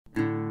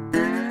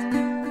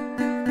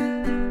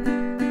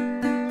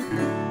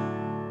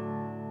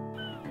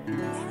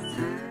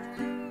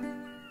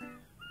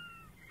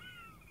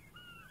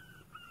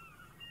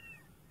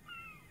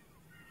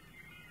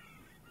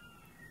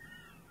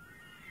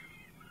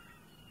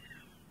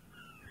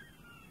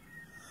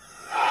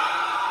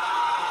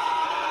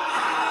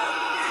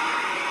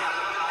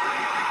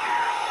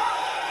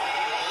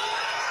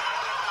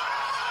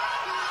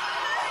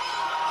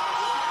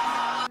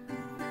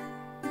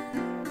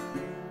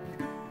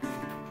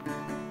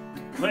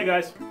Hey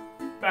guys,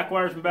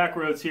 Backwires and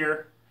Backroads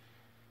here.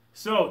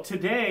 So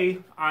today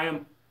I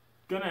am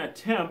going to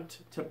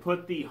attempt to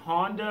put the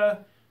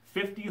Honda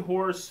 50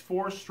 horse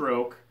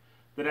 4-stroke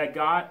that I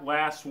got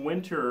last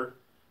winter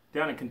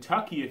down in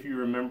Kentucky, if you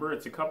remember.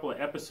 It's a couple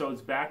of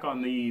episodes back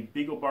on the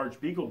Beagle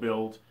Barge Beagle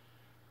build.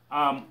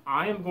 I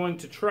am going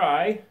to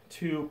try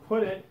to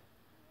put it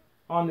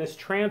on this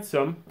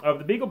transom of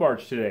the Beagle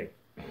Barge today.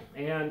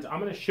 And I'm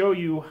going to show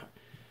you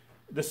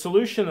the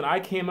solution that I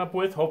came up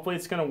with. Hopefully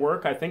it's going to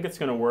work. I think it's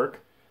going to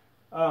work.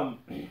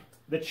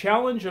 The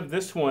challenge of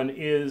this one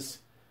is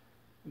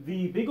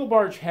the Beagle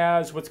Barge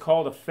has what's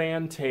called a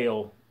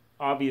fantail.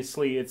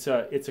 Obviously, it's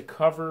a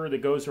cover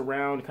that goes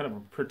around, kind of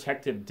a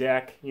protective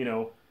deck, you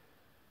know,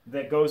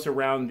 that goes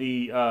around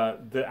the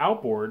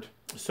outboard.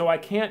 So I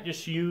can't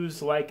just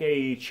use like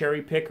a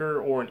cherry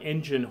picker or an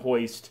engine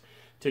hoist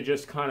to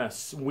just kind of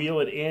wheel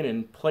it in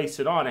and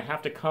place it on. I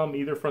have to come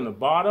either from the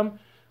bottom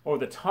or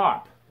the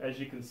top. As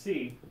you can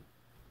see,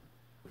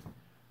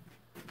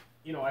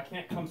 you know, I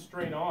can't come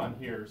straight on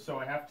here, so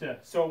I have to.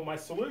 So my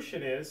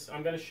solution is,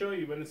 I'm going to show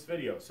you in this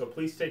video, so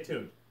please stay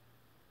tuned.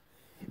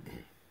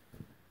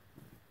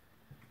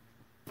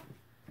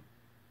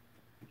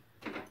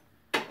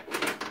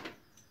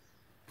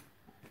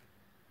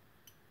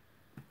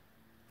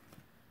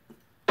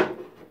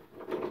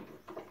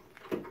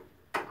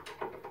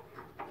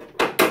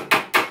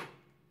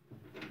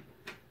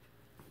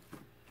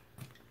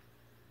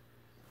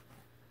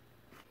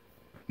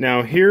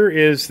 Now here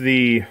is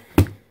the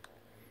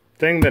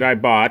thing that I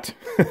bought.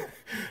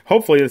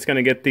 Hopefully it's going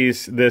to get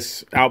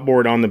this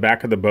outboard on the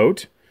back of the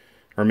boat,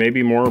 or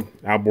maybe more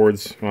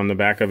outboards on the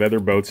back of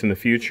other boats in the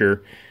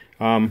future.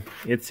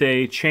 It's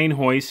a chain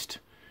hoist.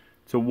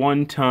 It's a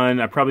 1 ton.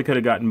 I probably could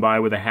have gotten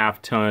by with a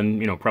 1/2 ton,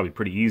 you know, probably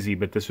pretty easy,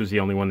 but this was the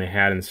only one they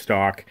had in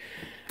stock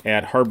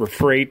at Harbor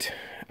Freight.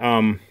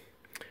 I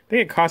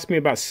think it cost me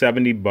about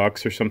 70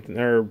 bucks or something,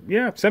 or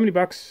yeah, 70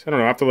 bucks. I don't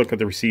know, I have to look at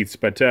the receipts,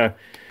 but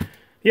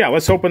yeah,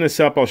 let's open this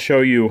up. I'll show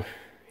you,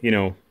 you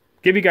know,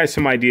 give you guys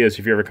some ideas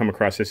if you ever come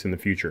across this in the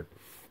future.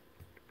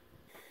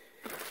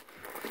 So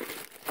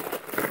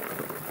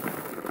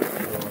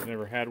I've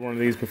never had one of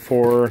these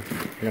before.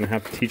 I'm going to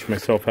have to teach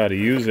myself how to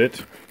use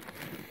it.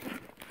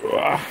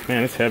 Ugh,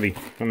 man, it's heavy.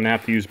 I'm going to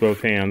have to use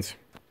both hands.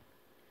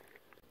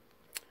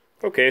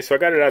 Okay, so I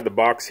got it out of the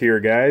box here,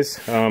 guys.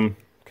 Came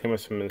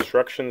with some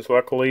instructions,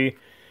 luckily.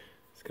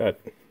 It's got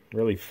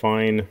really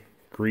fine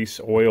grease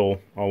oil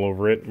all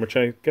over it, which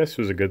I guess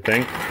was a good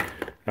thing.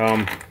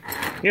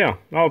 Yeah,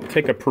 I'll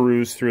take a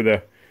peruse through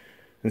the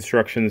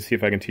instructions, see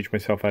if I can teach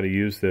myself how to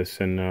use this,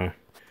 and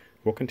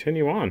we'll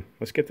continue on.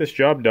 Let's get this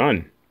job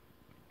done.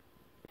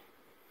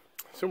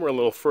 So we're a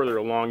little further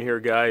along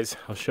here, guys.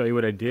 I'll show you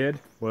what I did.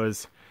 I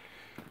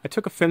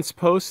took a fence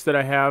post that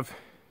I have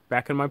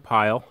back in my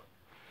pile,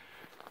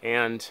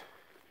 and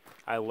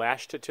I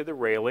lashed it to the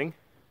railing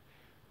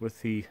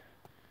with the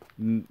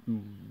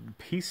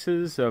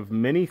pieces of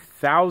many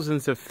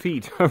thousands of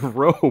feet of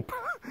rope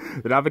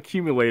that I've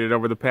accumulated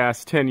over the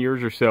past 10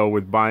 years or so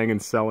with buying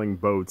and selling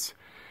boats.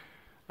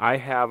 I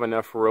have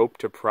enough rope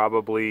to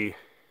probably,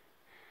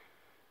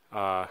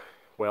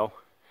 well,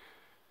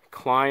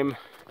 climb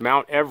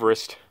Mount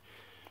Everest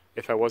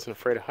if I wasn't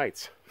afraid of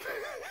heights.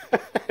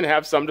 And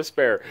have some to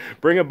spare.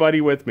 Bring a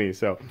buddy with me,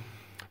 so.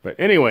 But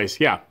anyways,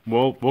 yeah,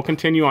 we'll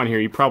continue on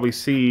here. You probably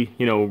see,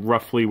 you know,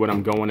 roughly what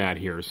I'm going at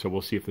here, so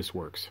we'll see if this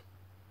works.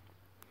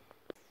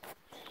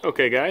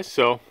 Okay guys,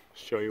 so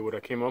show you what I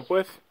came up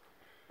with.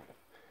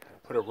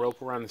 Put a rope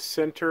around the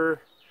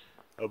center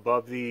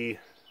above the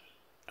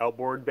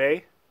outboard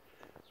bay,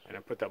 and I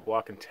put that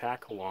block and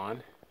tackle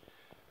on,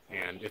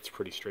 and it's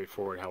pretty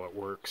straightforward how it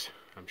works.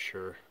 I'm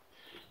sure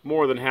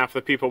more than half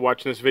the people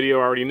watching this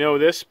video already know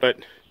this, but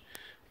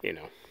you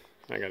know,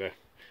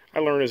 I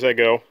learn as I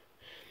go.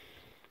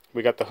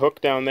 We got the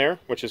hook down there,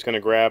 which is going to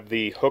grab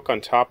the hook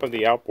on top of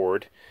the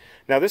outboard.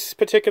 Now this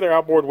particular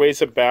outboard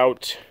weighs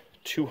about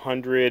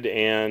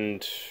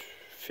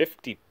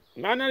 250,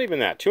 not even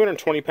that,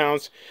 220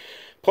 pounds.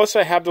 Plus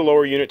I have the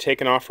lower unit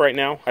taken off right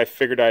now. I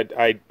figured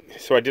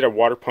so I did a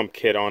water pump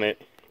kit on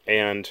it,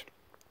 and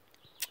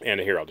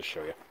here, I'll just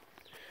show you.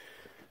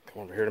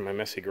 Come over here to my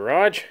messy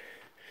garage.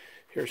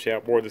 Here's the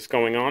outboard that's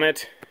going on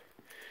it.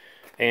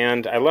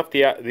 And I left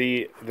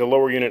the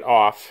lower unit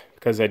off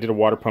because I did a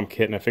water pump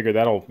kit, and I figured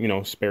that'll, you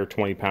know, spare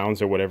 20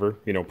 pounds or whatever,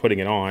 you know, putting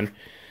it on.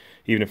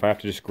 Even if I have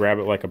to just grab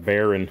it like a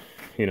bear and,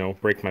 you know,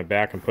 break my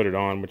back and put it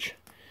on, which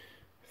I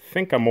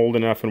think I'm old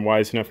enough and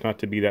wise enough not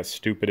to be that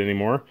stupid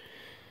anymore.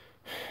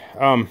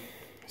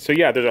 So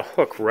yeah, there's a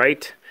hook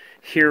right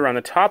here on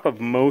the top of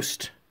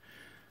most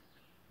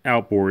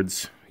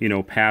outboards, you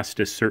know, past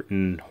a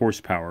certain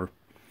horsepower.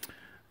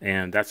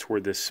 And that's where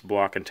this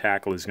block and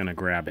tackle is going to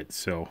grab it.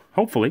 So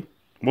hopefully,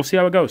 we'll see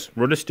how it goes.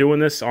 We're just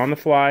doing this on the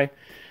fly,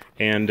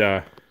 and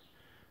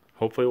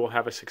hopefully we'll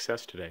have a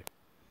success today.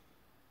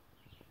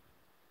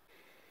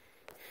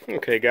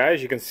 Okay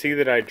guys, you can see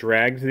that I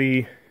dragged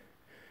the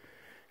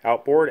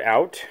outboard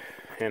out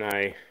and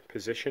I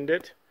positioned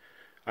it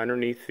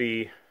underneath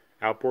the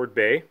outboard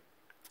bay.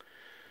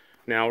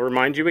 Now, I'll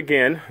remind you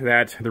again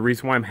that the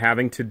reason why I'm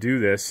having to do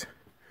this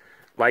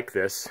like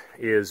this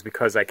is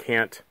because I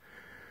can't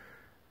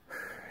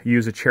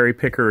use a cherry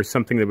picker or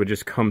something that would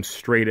just come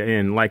straight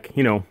in. Like,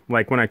 you know,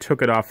 like when I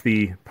took it off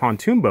the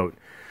pontoon boat,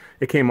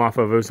 it came off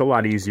of, it was a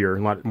lot easier,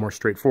 a lot more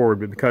straightforward.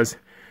 But because,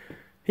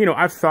 you know,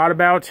 I've thought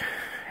about,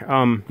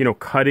 you know,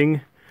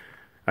 cutting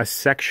a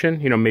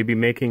section, you know, maybe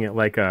making it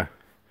like a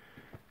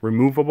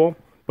removable,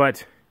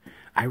 but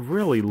I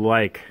really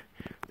like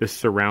this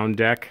surround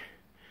deck,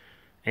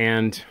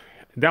 and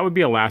that would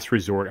be a last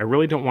resort. I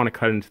really don't want to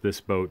cut into this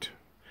boat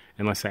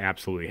unless I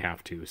absolutely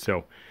have to.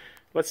 So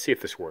let's see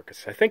if this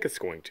works. I think it's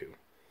going to.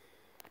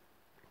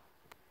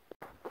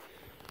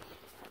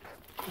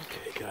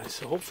 Okay guys,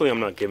 so hopefully I'm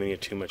not giving you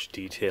too much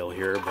detail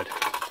here, but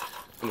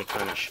let me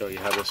kind of show you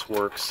how this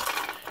works.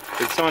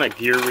 It's on a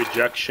gear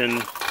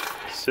rejection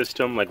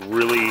system, like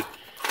really,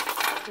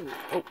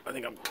 oh, I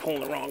think I'm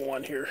pulling the wrong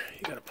one here.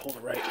 You gotta pull the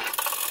right.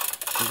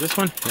 Is this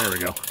one? There we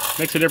go.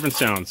 Makes a different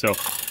sound. So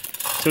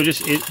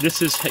just,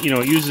 this is, you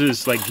know, it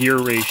uses like gear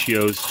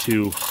ratios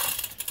to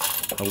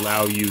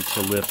allow you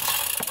to lift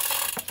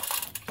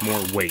more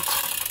weight.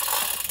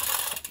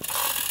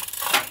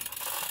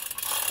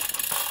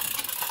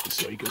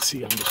 So you can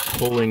see I'm just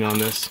pulling on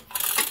this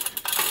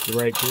the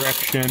right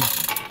direction,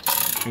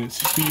 and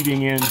it's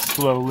feeding in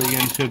slowly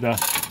into the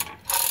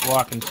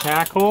block and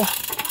tackle,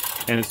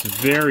 and it's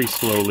very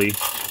slowly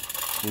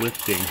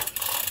lifting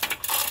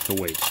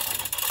the weight.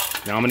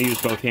 Now I'm going to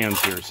use both hands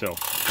here, so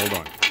hold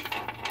on.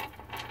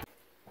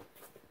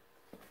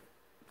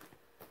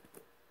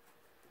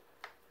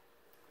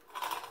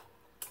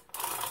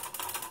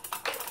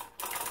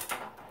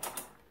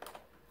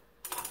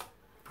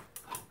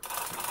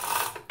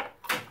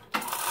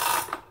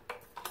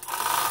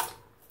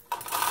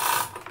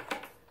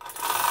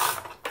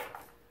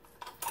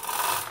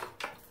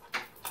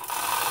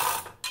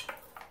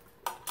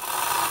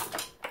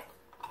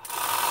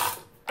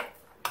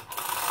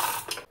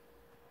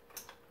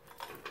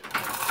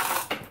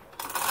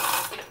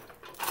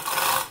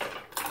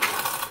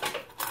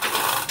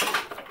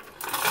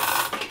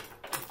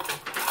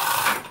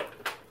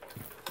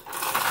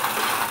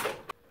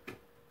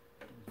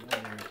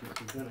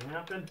 Gonna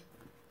happen.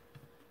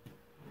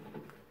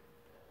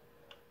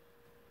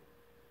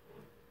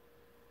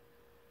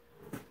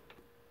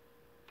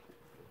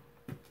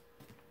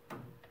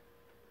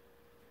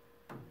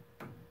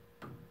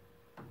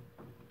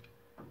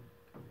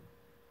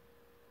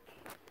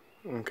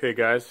 Okay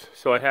guys,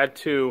 so I had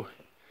to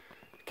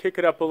kick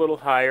it up a little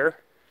higher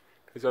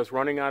because I was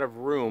running out of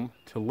room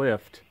to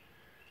lift.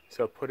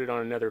 So I put it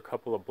on another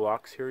couple of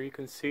blocks here, you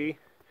can see.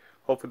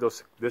 Hopefully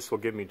this will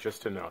give me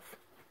just enough.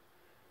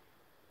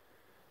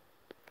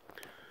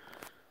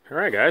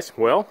 Alright guys,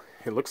 well,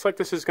 it looks like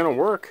this is going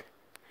to work.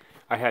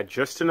 I had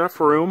just enough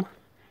room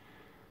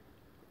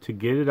to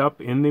get it up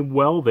in the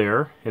well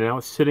there, and now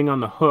it's sitting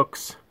on the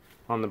hooks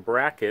on the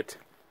bracket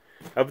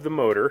of the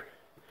motor.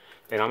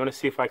 And I'm going to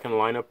see if I can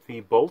line up the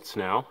bolts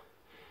now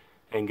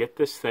and get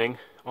this thing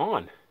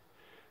on.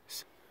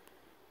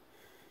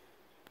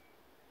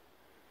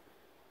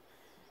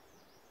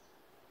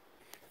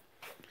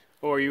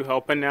 Oh, are you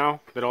helping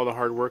now that all the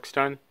hard work's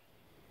done?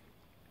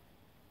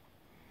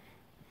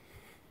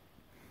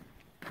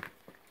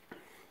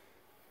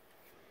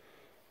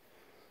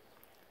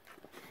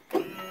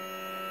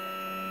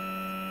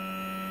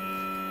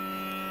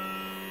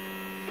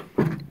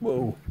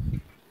 Whoa.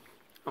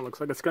 That looks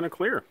like it's going to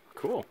clear.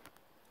 Cool.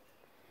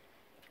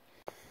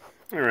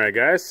 Alright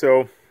guys,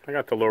 so I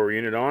got the lower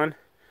unit on.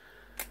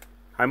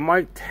 I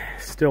might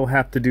still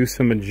have to do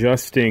some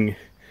adjusting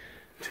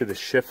to the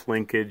shift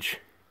linkage.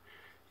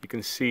 You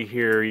can see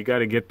here, you got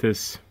to get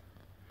this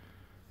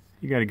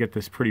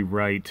pretty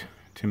right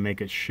to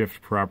make it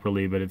shift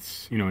properly, but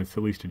it's, you know, it's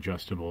at least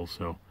adjustable.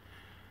 So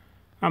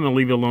I'm going to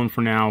leave it alone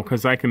for now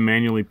because I can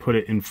manually put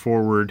it in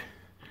forward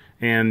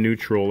and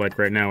neutral. Like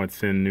right now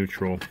it's in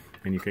neutral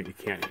and you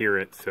can't hear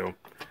it, so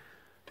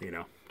you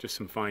know, just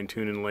some fine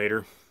tuning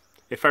later.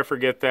 If I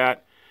forget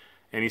that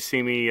and you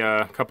see me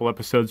a couple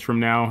episodes from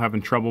now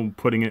having trouble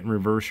putting it in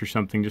reverse or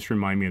something, just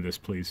remind me of this,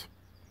 please.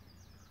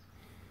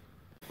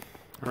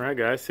 Alright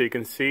guys, so you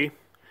can see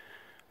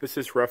this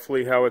is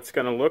roughly how it's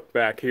going to look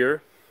back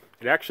here.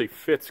 It actually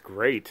fits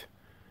great.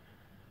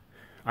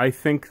 I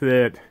think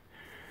that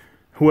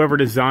whoever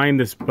designed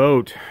this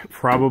boat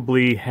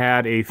probably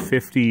had a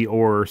 50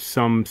 or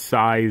some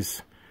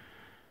size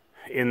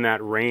in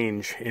that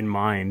range in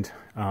mind,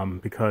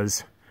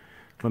 because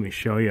let me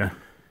show you.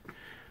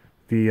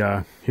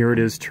 Here it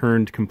is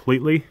turned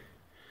completely.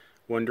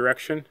 One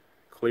direction,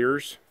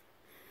 clears.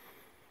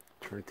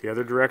 Turn it the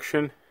other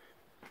direction,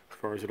 as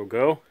far as it'll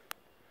go.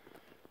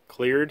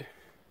 Cleared.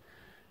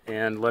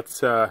 And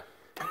let's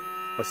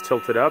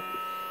tilt it up.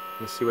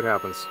 Let's see what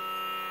happens.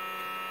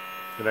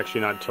 I've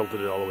actually not tilted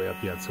it all the way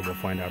up yet, so we'll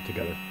find out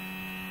together.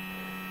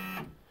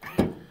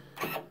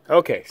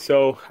 Okay,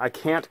 so I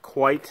can't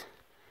quite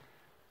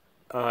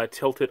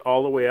tilt it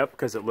all the way up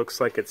because it looks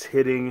like it's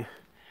hitting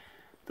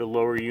the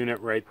lower unit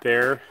right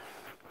there.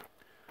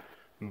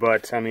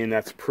 But I mean,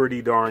 that's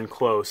pretty darn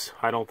close.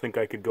 I don't think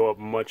I could go up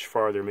much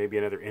farther, maybe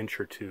another inch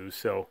or two.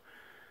 So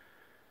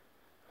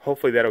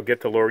hopefully that'll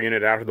get the lower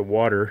unit out of the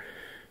water,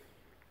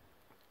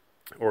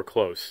 or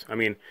close. I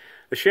mean,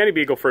 the Shanty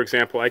Beagle, for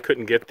example, I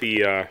couldn't get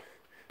the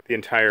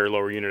entire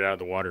lower unit out of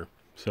the water.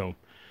 So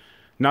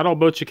not all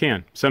boats you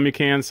can. Some you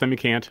can, some you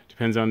can't.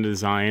 Depends on the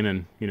design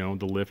and, you know,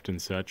 the lift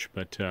and such.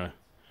 But I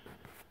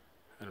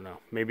don't know.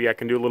 Maybe I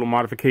can do a little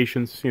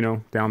modifications, you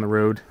know, down the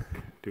road.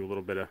 Do a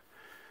little bit of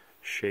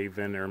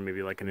shaving or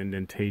maybe like an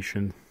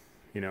indentation,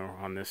 you know,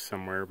 on this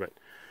somewhere. But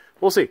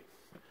we'll see.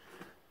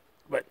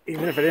 But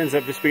even if it ends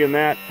up just being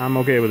that, I'm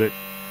okay with it.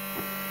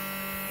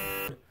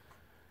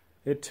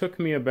 It took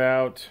me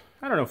about,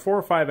 I don't know, 4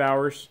 or 5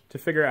 hours to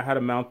figure out how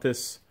to mount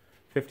this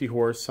 50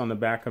 horse on the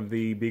back of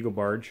the Beagle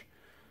Barge.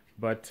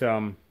 But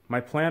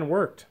my plan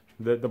worked.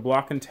 The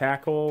block and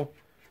tackle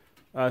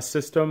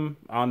system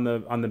on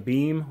the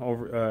beam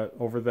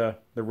over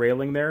the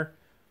railing there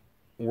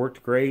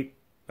worked great.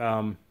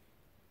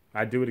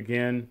 I'd do it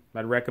again.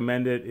 I'd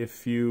recommend it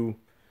if you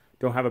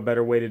don't have a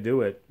better way to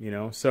do it, you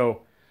know.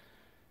 So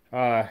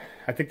I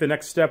think the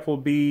next step will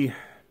be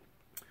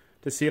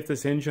to see if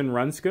this engine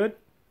runs good.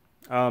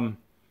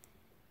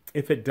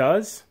 If it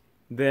does,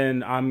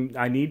 then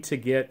I need to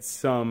get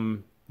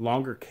some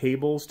longer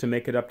cables to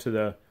make it up to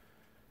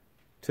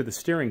the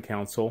steering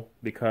console,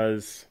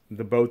 because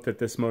the boat that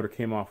this motor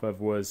came off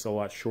of was a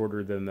lot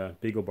shorter than the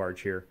Beagle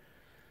Barge here.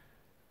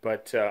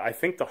 But I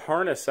think the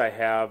harness I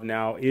have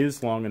now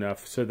is long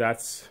enough, so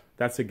that's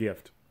a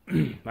gift.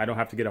 I don't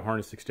have to get a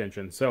harness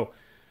extension. So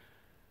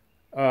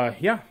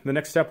yeah, the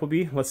next step will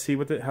be, let's see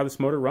how this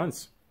motor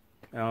runs.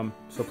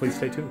 So please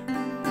stay tuned.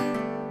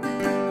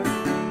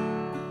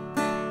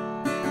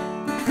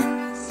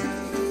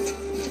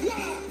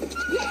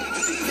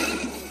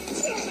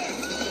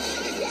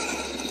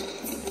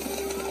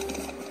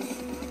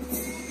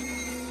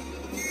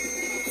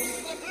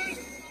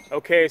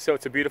 Okay, so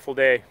it's a beautiful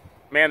day.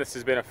 Man, this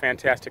has been a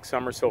fantastic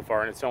summer so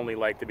far, and it's only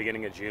like the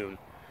beginning of June.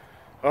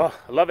 Oh,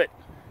 I love it.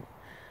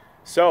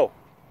 So,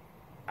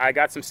 I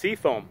got some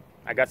seafoam.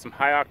 I got some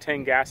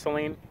high-octane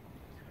gasoline.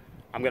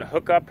 I'm going to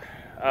hook up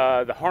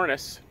the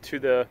harness to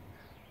the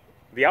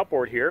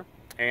outboard here,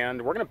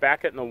 and we're going to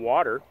back it in the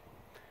water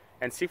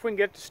and see if we can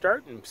get it to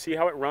start and see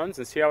how it runs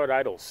and see how it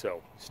idles.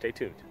 So, stay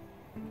tuned.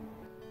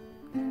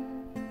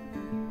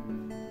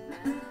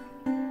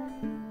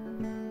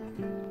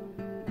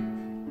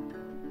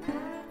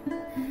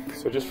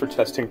 So just for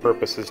testing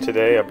purposes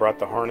today, I brought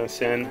the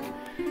harness in.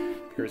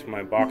 Here's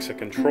my box of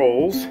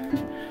controls,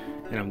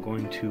 and I'm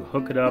going to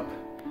hook it up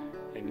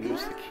and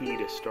use the key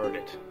to start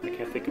it. I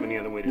can't think of any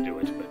other way to do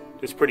it, but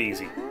it's pretty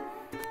easy.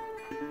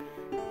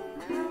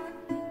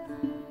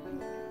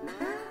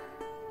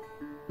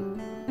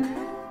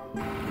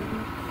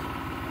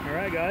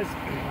 Alright guys,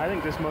 I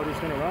think this motor's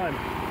going to run.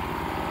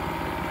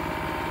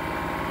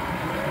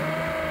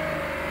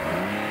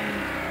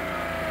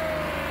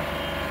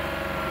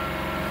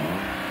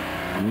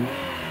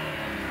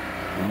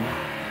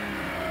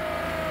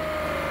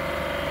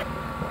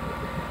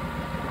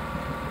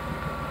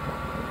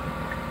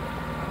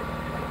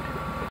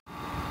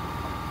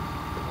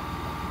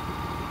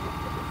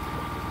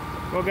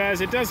 Well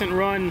guys, it doesn't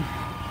run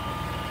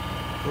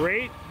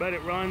great, but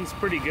it runs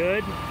pretty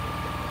good.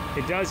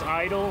 It does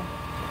idle.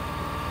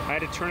 I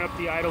had to turn up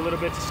the idle a little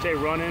bit to stay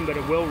running, but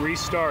it will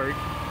restart.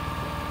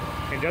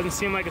 It doesn't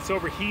seem like it's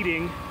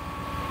overheating.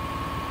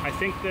 I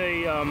think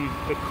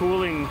the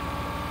cooling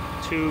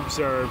tubes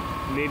are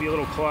maybe a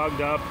little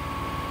clogged up.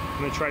 I'm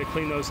going to try to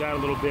clean those out a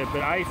little bit,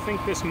 but I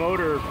think this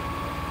motor,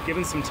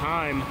 given some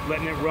time,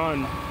 letting it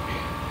run,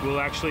 will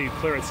actually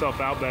clear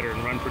itself out better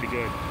and run pretty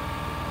good.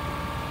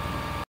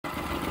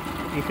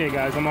 Okay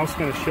guys, I'm also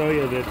going to show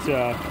you that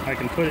I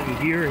can put it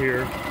in gear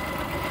here.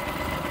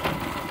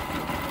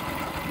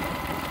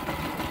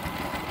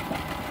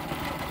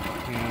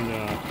 And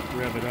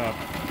rev it up.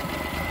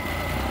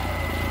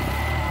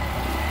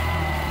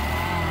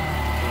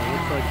 So it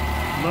looks like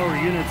lower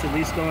units at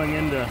least going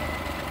into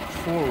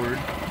forward.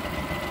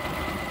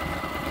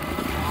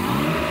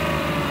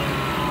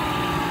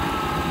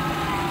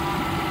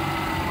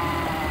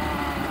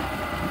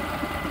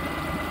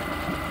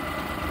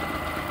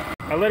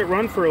 I let it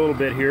run for a little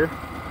bit here,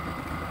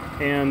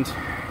 and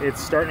it's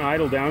starting to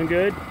idle down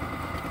good.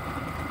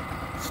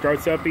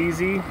 Starts up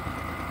easy.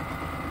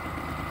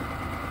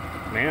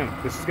 Man,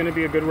 this is going to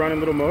be a good running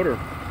little motor.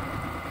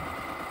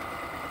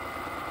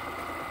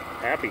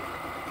 Happy.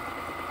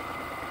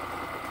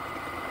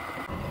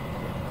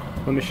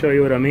 Let me show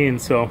you what I mean.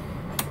 So,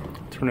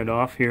 turn it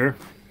off here.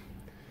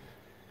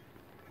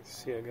 Let's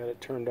see, I got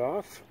it turned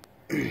off.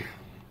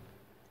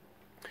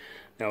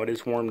 Now it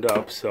is warmed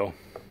up, so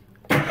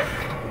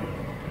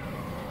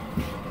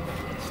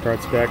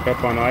starts back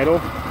up on idle.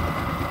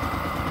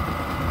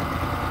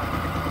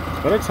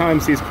 A lot of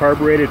times these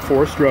carbureted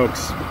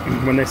 4-strokes,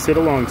 when they sit a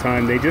long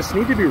time, they just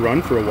need to be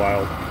run for a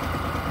while.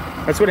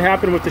 That's what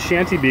happened with the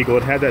Shanty Beagle.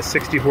 It had that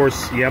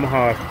 60-horse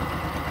Yamaha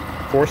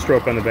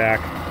 4-stroke on the back.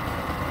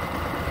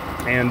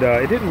 And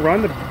it didn't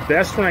run the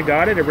best when I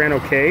got it. It ran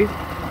okay.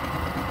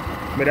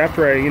 But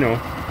after I,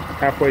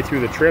 halfway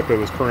through the trip, it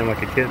was purring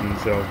like a kitten,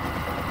 so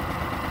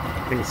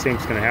I think the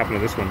same's going to happen to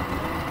this one.